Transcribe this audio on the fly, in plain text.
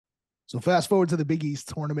So fast forward to the Big East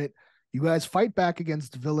tournament. You guys fight back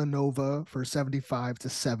against Villanova for a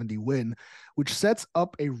 75-70 win, which sets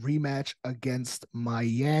up a rematch against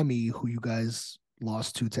Miami, who you guys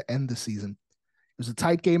lost to end the season. It was a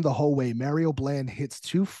tight game the whole way. Mario Bland hits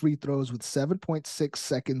 2 free throws with 7.6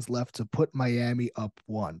 seconds left to put Miami up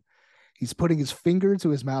 1. He's putting his finger to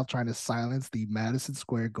his mouth trying to silence the Madison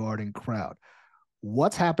Square Garden crowd.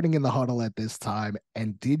 What's happening in the huddle at this time?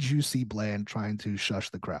 And did you see Bland trying to shush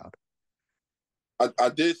the crowd? I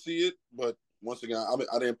did see it, but once again,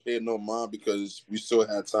 I didn't pay it no mind because we still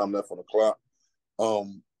had time left on the clock.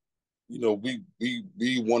 Um, we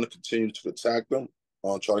want to continue to attack them,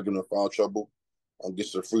 try to get them in foul trouble,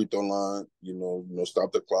 get to the free throw line,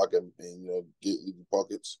 stop the clock and get easy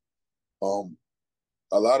buckets.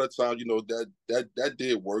 A lot of times, that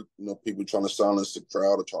did work. People trying to silence the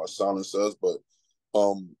crowd or trying to silence us, but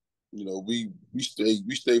we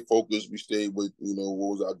stay focused. We stayed with what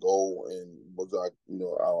was our goal and what was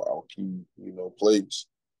our key plays.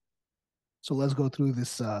 So let's go through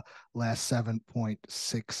this last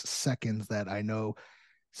 7.6 seconds that I know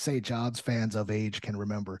St. John's fans of age can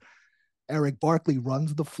remember. Eric Barkley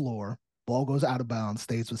runs the floor. Ball goes out of bounds,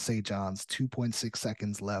 stays with St. John's. 2.6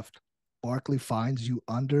 seconds left. Barkley finds you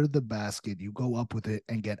under the basket. You go up with it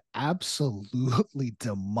and get absolutely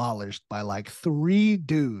demolished by like 3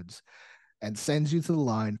 dudes and sends you to the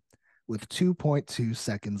line with 2.2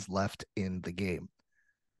 seconds left in the game.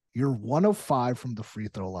 You're 1 of 5 from the free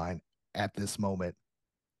throw line at this moment.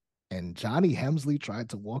 And Johnny Hemsley tried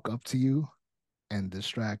to walk up to you and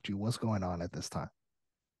distract you. What's going on at this time?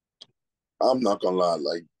 I'm not going to lie.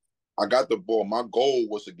 Like, I got the ball. My goal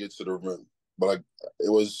was to get to the rim. But like,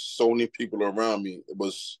 it was so many people around me, it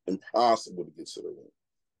was impossible to get to the rim.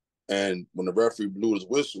 And when the referee blew his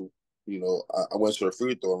whistle, I went to the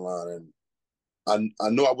free throw line, and I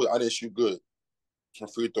know I didn't shoot good from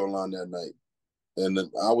free throw line that night, and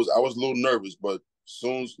I was a little nervous. But as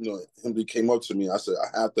soon as him came up to me, I said,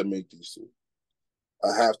 I have to make these 2.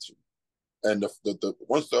 I have to. And the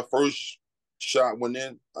once the first shot went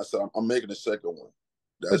in, I said, I'm making the second one.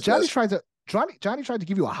 But Johnny tried to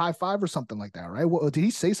give you a high five or something like that, right? Well, did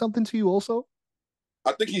he say something to you also?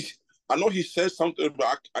 I know he said something,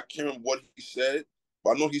 but I can't remember what he said.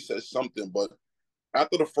 But I know he said something. But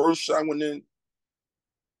after the first shot went in,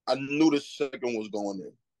 I knew the second was going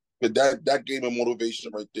in. But that gave me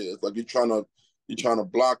motivation right there. It's like you're trying to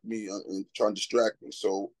block me and trying to distract me.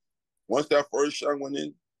 So once that first shot went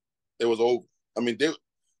in, it was over. I mean, there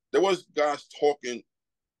was guys talking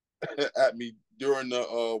at me during the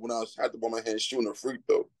when I had the ball in my hand shooting a free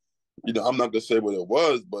throw. I'm not gonna say what it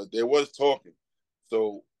was, but there was talking.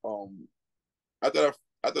 So after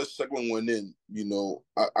the second one went in,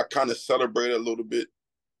 I kind of celebrated a little bit,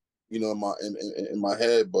 in my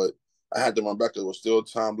head, but I had to run back. There was still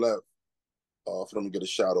time left for them to get a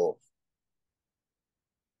shot off.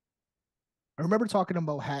 I remember talking to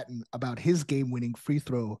Mo Hatton about his game-winning free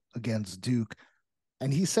throw against Duke,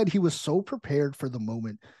 and he said he was so prepared for the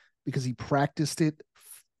moment because he practiced it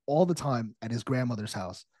all the time at his grandmother's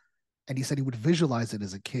house, and he said he would visualize it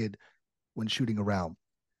as a kid when shooting around.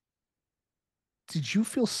 Did you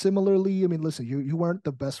feel similarly? I mean, listen, you weren't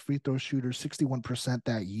the best free throw shooter, 61%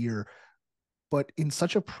 that year, but in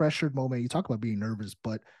such a pressured moment, you talk about being nervous,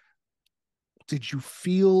 but did you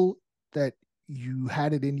feel that you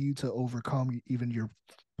had it in you to overcome even your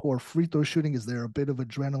poor free throw shooting? Is there a bit of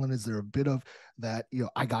adrenaline? Is there a bit of that,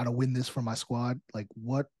 I got to win this for my squad? Like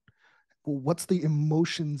what's the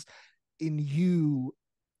emotions in you,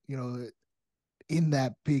 in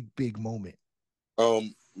that big moment?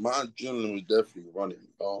 My adrenaline was definitely running.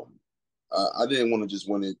 I didn't want to just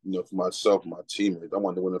win it, for myself and my teammates. I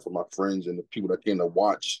wanted to win it for my friends and the people that came to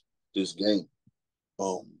watch this game.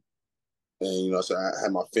 And so I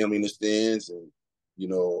had my family in the stands, and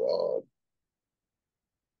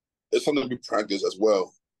it's something we practice as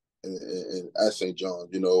well. And at St. John,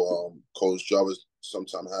 Coach Jarvis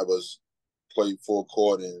sometimes have us play full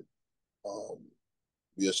court, and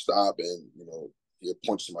we'll stop, and he'll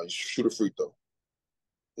point to somebody, shoot a free throw.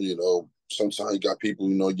 Sometimes you got people,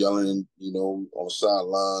 yelling, on the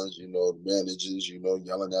sidelines, the managers,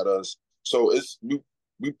 yelling at us. So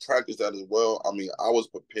we practice that as well. I mean, I was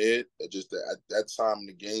prepared. Just that at that time in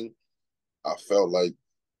the game, I felt like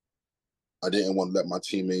I didn't want to let my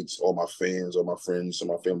teammates or my fans or my friends or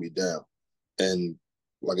my family down. And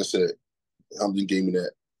like I said, Hamden gave me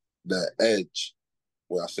that edge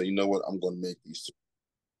where I say, you know what, I'm going to make these 2.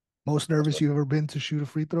 Most nervous you've ever been to shoot a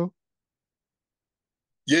free throw?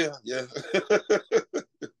 Yeah. Yeah.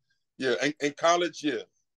 In college, yeah.